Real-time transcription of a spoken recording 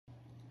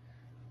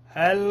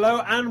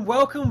Hello and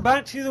welcome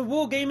back to the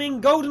Wargaming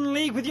Golden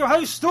League with your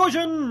host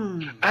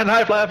Storgen and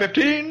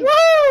Highflyer15.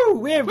 Woo!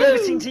 We're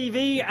Riveting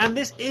TV, and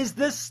this is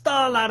the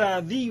Star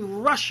Ladder, the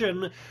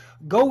Russian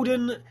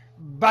Golden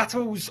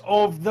Battles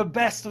of the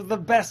best of the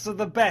best of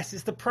the best.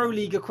 It's the Pro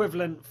League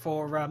equivalent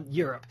for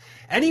Europe.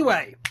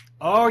 Anyway,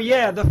 oh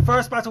yeah, the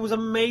first battle was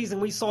amazing.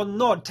 We saw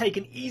Nod take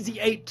an easy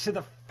 8 to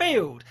the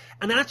field,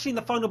 and actually in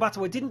the final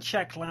battle I didn't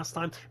check last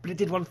time, but it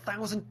did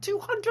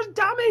 1,200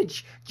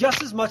 damage,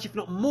 just as much if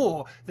not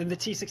more than the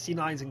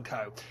T69s and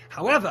co.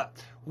 However,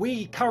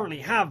 we currently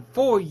have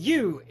for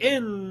you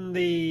in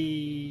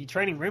the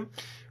training room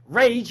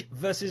Rage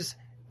versus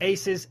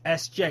ACES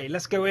SJ.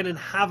 Let's go in and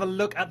have a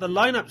look at the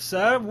lineup,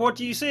 sir. What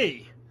do you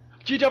see?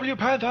 GW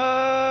Panther!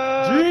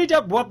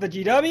 The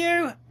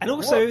GW? And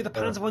also the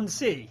Panzer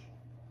 1C.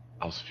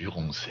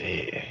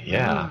 Ausführungsee.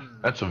 Yeah,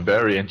 that's a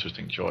very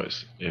interesting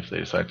choice if they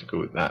decide to go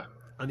with that.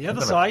 On the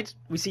other side,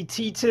 we see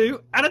T2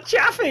 and a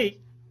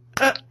Chaffee.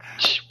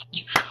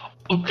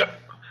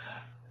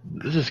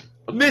 This is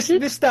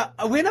Mister.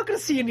 We're not going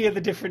to see any of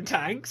the different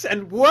tanks.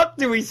 And what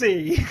do we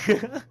see?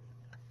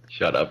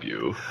 Shut up,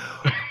 you.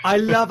 I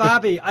love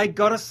Abbey. I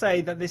gotta say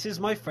that this is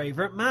my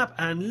favourite map.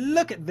 And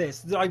look at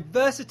this, the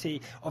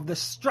diversity of the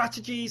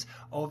strategies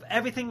of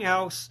everything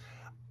else.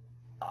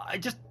 I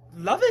just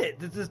love it.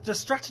 The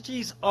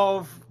strategies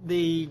of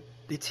the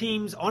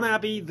teams on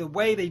Abbey, the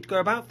way they go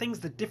about things,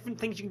 the different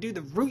things you can do,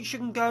 the routes you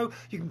can go,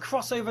 you can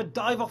cross over,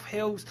 dive off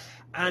hills,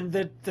 and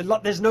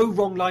there's no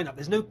wrong lineup.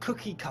 There's no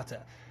cookie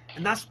cutter.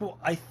 And that's what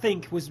I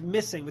think was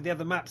missing with the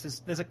other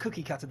maps. There's a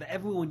cookie cutter that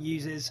everyone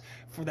uses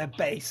for their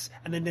base,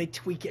 and then they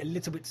tweak it a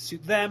little bit to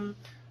suit them.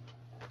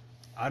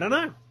 I don't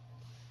know.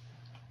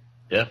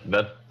 Yeah,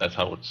 that's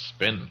how it's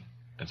been.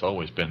 It's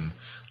always been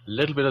a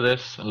little bit of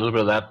this, a little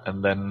bit of that,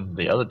 and then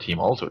the other team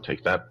also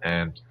takes that,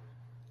 and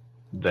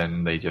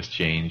then they just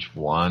change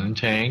one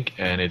tank,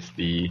 and it's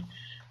the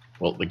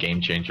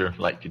game changer,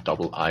 like the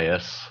double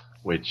IS,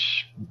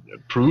 which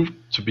proved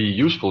to be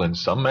useful in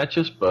some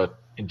matches, but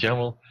in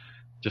general,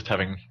 just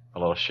having a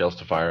lot of shells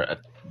to fire at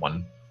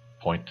one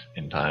point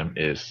in time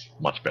is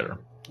much better.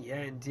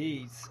 Yeah,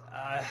 indeed.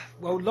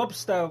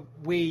 Lobster,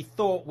 we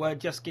thought were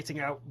just getting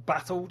out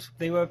battled.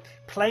 They were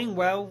playing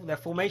well. Their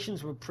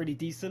formations were pretty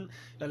decent.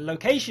 Their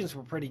locations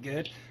were pretty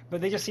good, but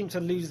they just seemed to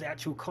lose the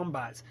actual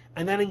combat.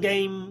 And then in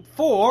game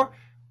 4,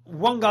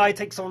 one guy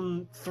takes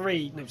on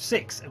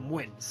 6 and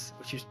wins,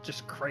 which is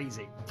just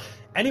crazy.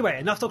 Anyway,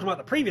 enough talking about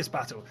the previous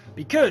battle,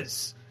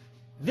 because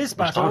this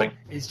battle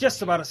is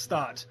just about to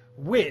start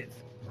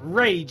with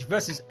Rage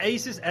versus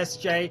ACES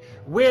SJ.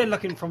 We're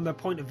looking from the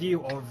point of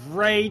view of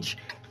Rage,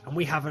 and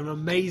we have an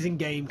amazing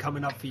game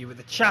coming up for you with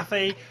a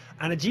Chaffee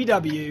and a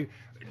GW.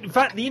 In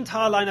fact, the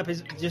entire lineup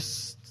is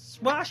just,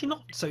 well, actually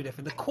not so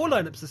different. The core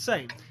lineup's the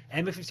same.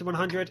 AMX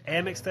 5100,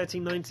 AMX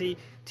 1390,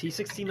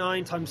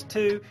 T69 times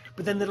 2,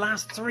 but then the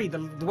last 3,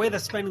 the way they're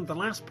spending the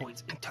last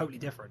points is totally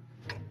different.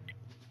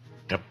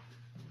 Yep.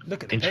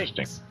 Look at the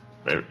pings.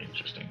 Very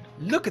interesting.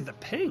 Look at the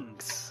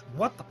pings.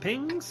 What, the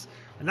pings?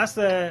 And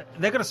they're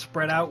going to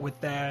spread out with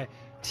their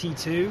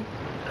T2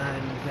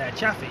 and their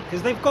Chaffee,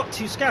 because they've got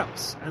 2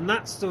 scouts, and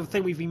that's the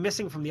thing we've been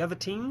missing from the other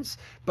teams.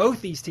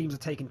 Both these teams have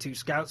taken 2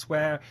 scouts,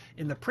 where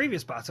in the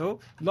previous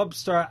battle,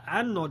 Lobster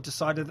and Nod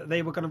decided that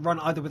they were going to run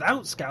either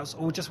without scouts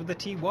or just with the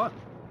T1.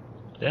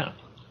 Yeah.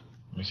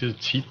 We see the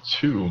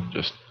T2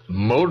 just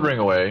motoring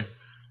away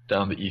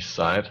down the east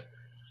side,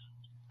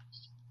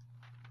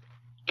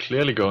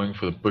 clearly going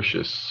for the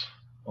bushes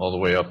all the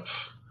way up.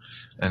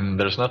 And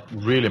there's not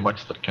really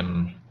much that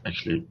can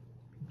actually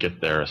get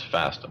there as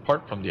fast,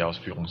 apart from the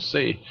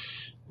Ausführungsee,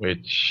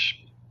 which,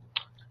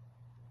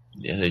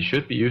 yeah, they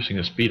should be using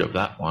the speed of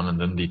that one,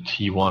 and then the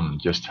T1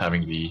 just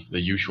having the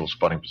usual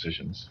spotting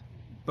positions.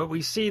 But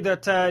we see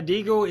that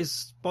Deagle is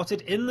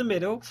spotted in the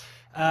middle.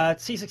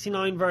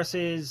 T69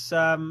 versus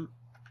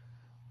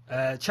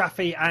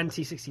Chaffee and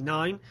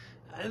T69.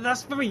 And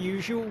that's very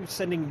usual,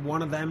 sending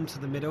one of them to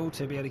the middle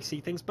to be able to see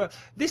things. But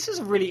this is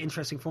a really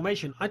interesting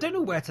formation. I don't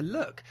know where to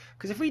look,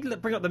 because if we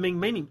bring up the big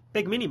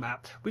mini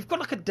map, we've got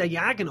like a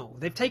diagonal.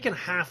 They've taken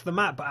half the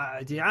map, but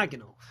at a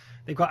diagonal.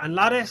 They've got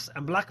Anladis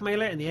and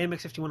Blackmailer in the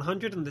AMX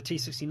 5100 and the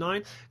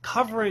T69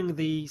 covering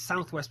the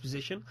southwest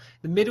position.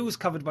 The middle is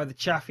covered by the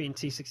Chaffee and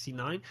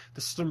T69.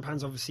 The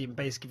Sturmpan's obviously in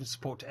base, giving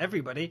support to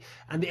everybody.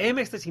 And the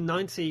AMX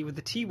 1390 with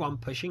the T1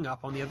 pushing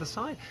up on the other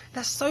side.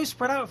 They're so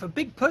spread out. If a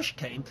big push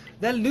came,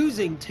 they're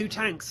losing 2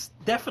 tanks,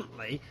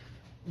 definitely,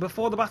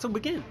 before the battle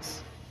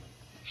begins.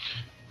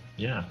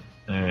 Yeah,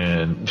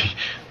 and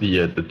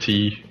the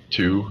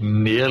T2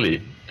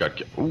 nearly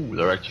got... Ooh,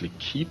 they're actually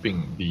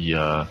keeping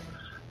the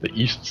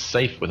east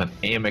safe with an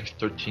AMX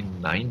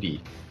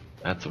 1390.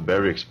 That's a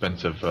very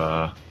expensive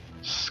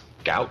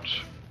scout,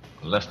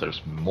 unless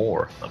there's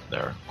more up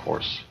there, of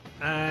course.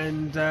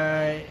 And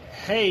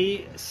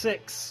Hey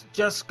 6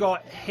 just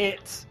got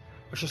hit,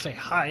 or should I say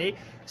Hi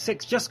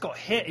 6 just got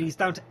hit, and he's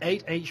down to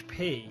 8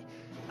 HP.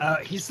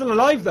 He's still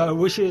alive though,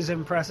 which is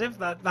impressive.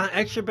 That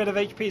extra bit of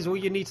HP is all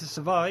you need to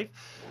survive.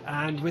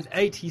 And with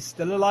 8, he's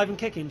still alive and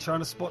kicking, trying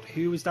to spot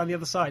who is down the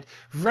other side.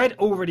 Red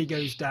already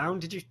goes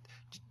down.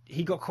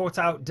 He got caught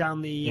out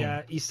down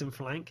the eastern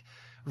flank.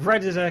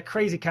 Red is a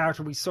crazy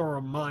character we saw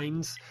on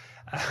Mines.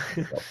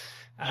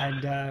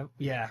 And,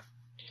 yeah.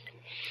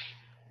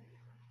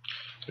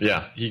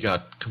 Yeah, he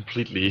got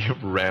completely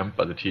rammed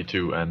by the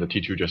T2, and the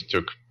T2 just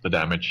took the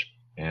damage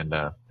and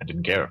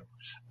didn't care.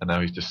 And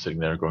now he's just sitting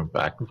there going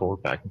back and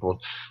forth,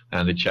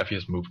 and the Chaffee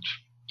has moved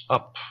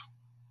up.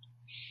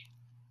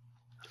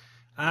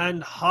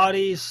 And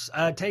Hardy's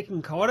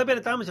taking quite a bit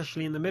of damage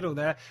actually in the middle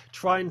there,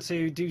 trying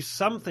to do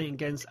something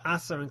against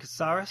Asa and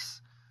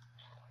Casares.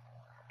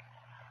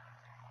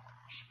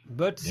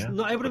 But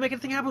not able to make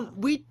anything happen.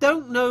 We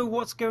don't know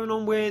what's going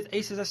on with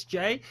ACES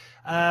SJ.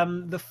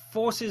 The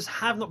forces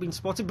have not been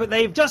spotted, but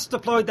they've just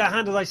deployed their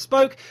hand as I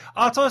spoke.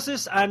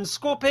 Artosis and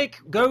Scorpic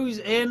goes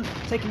in,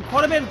 taking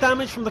quite a bit of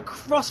damage from the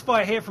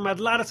crossfire here from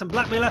Atlantis and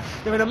Blackmailer.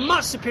 They're in a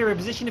much superior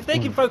position. If they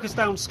can focus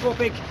down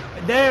Scorpic,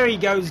 there he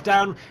goes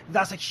down.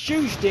 That's a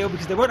huge deal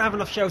because they won't have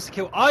enough shells to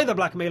kill either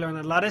Blackmailer and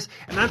Atlantis.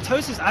 And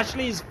Artosis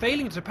actually is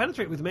failing to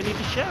penetrate with many of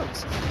his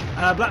shells.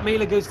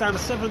 Blackmailer goes down to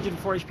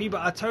 704 HP,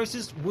 but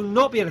Artosis will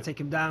not be able to take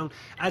him down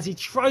as he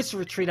tries to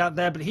retreat out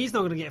there, but he's not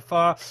going to get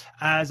far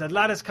as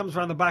Atlantis comes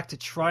around the back to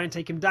try and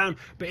take him down.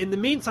 But in the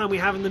meantime, we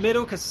have in the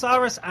middle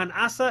Casares and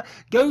Asa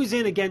goes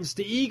in against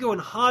the Eagle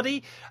and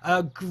Hardy.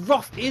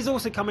 Groff is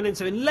also coming in,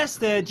 so unless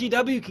the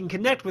GW can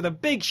connect with a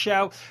big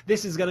shell,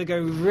 this is going to go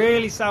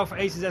really south for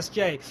ACES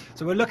SJ.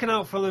 So we're looking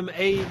out for them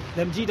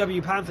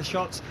GW Panther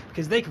shots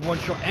because they could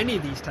one-shot any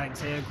of these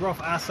tanks here. Groff,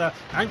 Asa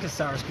and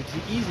Casares could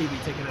easily be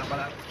taken out by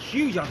that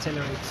huge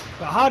artillery.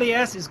 But Hardy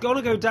S is going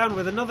to go down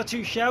with another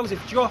 2 shells.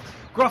 If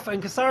Groff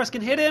and Casares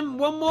can hit him,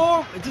 one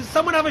more. Does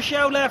someone have a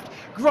shell left?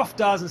 Groff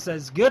does and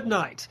says good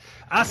night.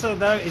 Asa,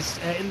 though, is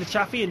in the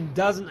Chaffee and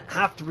doesn't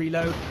have to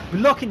reload,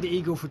 blocking the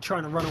Eagle for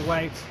trying to run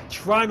away,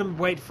 trying to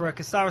wait for a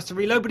Casares to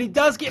reload, but he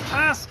does get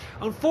past.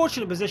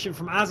 Unfortunate position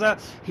from Asa.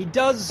 He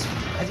does.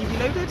 Has he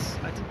reloaded?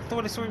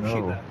 Thought I saw him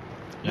shoot there.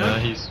 Yeah,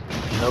 he's.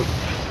 Nope.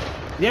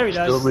 There he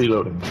does. Still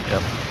reloading.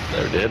 Yep,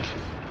 there he did.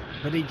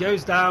 But he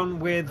goes down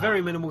with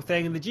very minimal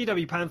thing, and the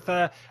GW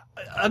Panther.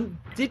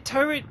 Did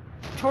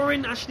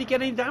Torin actually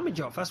get any damage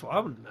off? That's what I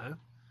want to know.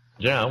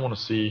 Yeah, I want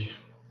to see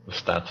the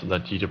stats of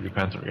that GW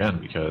Panther again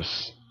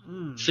because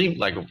it seemed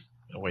like a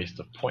waste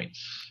of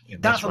points.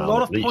 That's a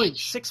lot of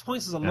points. 6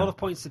 points is a lot of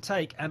points to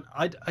take, and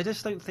I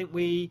just don't think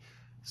we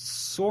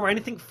saw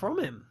anything from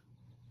him.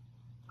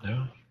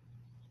 Yeah.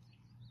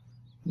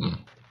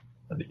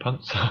 And the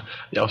Panther,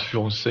 the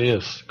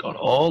R4GE got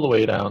all the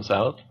way down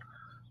south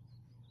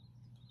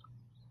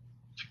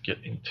to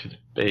get into the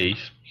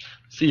base.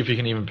 See if he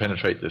can even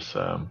penetrate this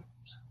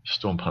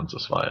Storm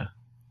Panzer's fire.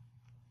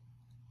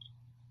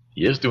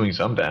 He is doing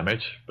some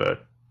damage,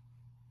 but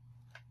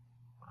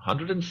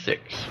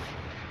 106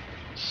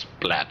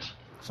 splat.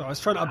 So I was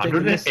trying to update the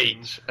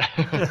listings.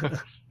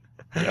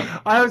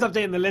 Yep. I was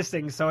updating the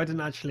listings, so I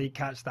didn't actually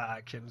catch that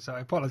action. So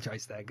I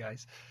apologise there,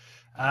 guys.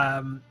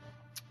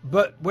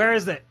 But where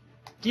is it?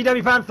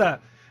 GW Panther,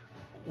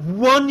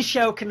 1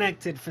 shell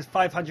connected for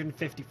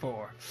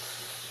 554.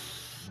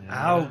 Yeah.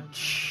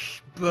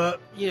 Ouch. But,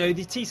 you know,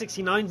 the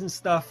T-69s and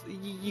stuff,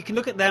 you can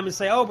look at them and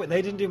say, oh, but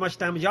they didn't do much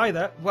damage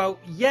either. Well,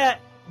 yeah,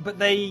 but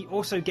they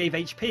also gave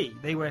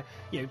HP. They were,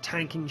 you know,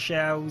 tanking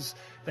shells.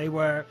 They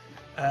were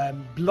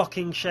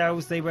blocking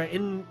shells. They were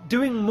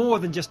doing more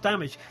than just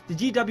damage. The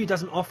GW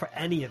doesn't offer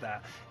any of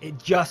that. It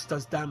just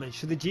does damage.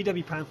 So the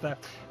GW Panther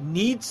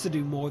needs to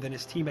do more than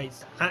its teammates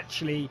to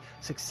actually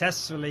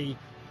successfully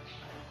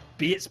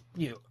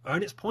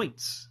earn its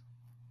points.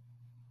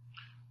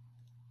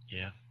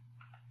 Yeah.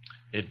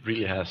 It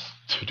really has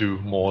to do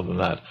more than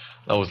that.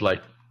 That was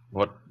like,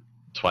 what,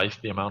 twice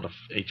the amount of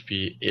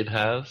HP it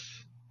has?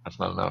 That's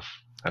not enough.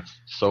 That's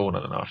so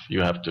not enough.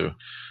 You have to at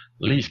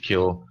least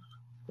kill,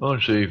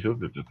 say,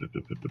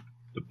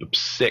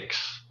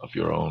 6 of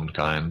your own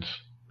kind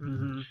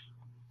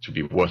to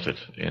be worth it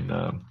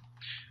in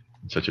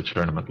such a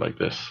tournament like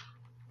this.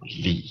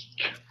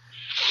 League.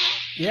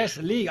 Yes,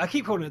 a league. I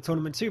keep calling it a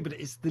tournament too, but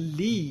it's the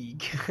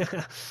league.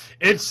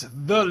 It's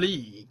the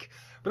league.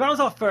 But that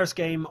was our first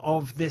game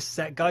of this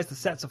set, guys. The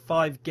set's of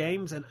 5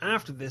 games, and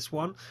after this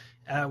one,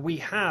 we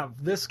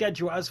have the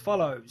schedule as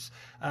follows.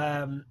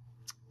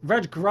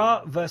 Red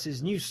Gra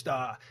versus New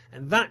Star,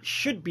 and that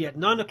should be at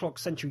 9 o'clock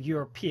Central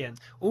European.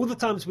 All the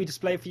times we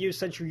display for you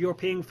Central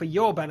European for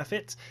your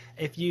benefit.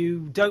 If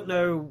you don't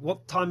know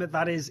what time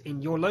that is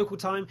in your local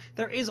time,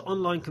 there is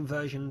online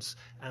conversions,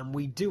 and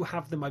we do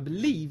have them, I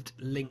believe,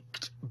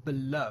 linked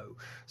below.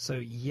 So,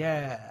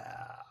 yeah.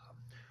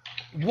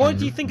 What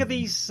do you think of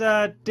these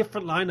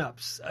different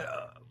lineups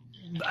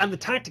and the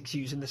tactics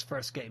used in this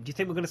first game? Do you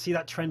think we're going to see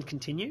that trend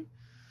continue?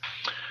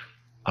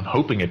 I'm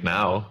hoping it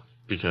now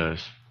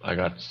because I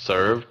got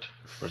served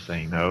for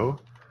saying no.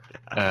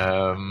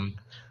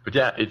 But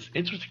yeah, it's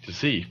interesting to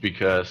see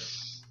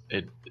because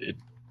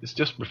it's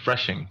just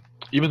refreshing.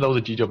 Even though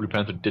the GW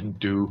Panther didn't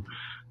do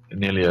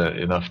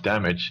nearly enough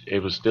damage,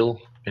 it's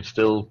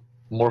still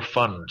more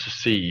fun to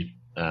see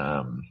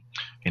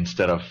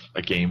instead of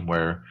a game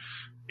where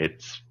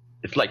it's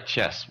like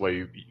chess, where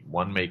you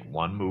make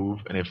one move,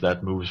 and if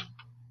that move's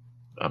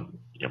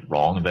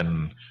wrong,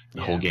 then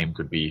the whole game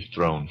could be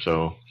thrown.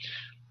 So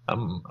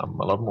I'm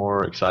a lot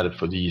more excited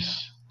for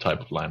these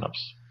type of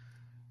lineups.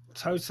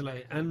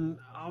 Totally. And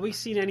are we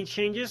seeing any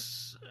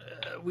changes?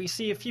 We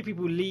see a few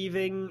people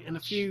leaving and a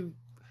few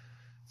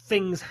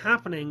things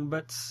happening,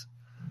 but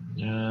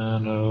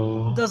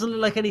no, doesn't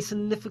look like any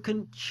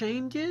significant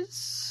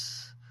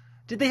changes.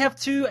 Did they have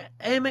two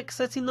AMX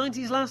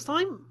 1390s last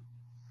time?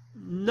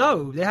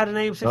 No, they had an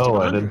AM 5100.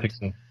 No, I didn't think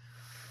so.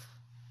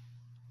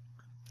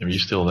 Are you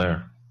still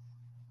there?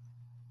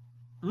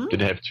 Did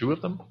they have two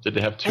of them? Did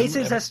they have two?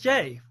 ACES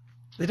SJ.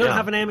 They don't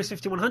have an AMX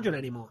 5100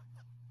 anymore.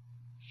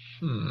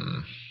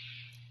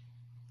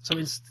 So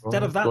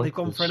instead of that, they've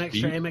gone for an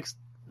extra AMX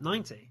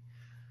 90.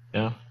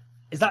 Yeah.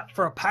 Is that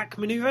for a pack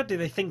maneuver? Do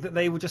they think that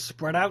they will just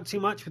spread out too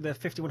much with their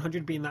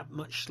 5100 being that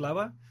much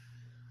slower?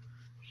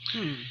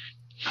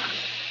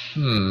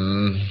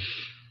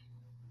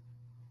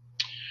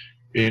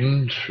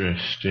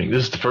 Interesting.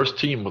 This is the first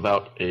team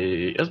without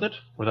a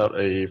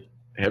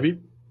heavy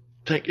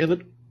tank in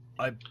it?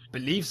 I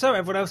believe so.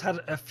 Everyone else had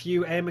a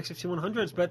few AMX 5100s, but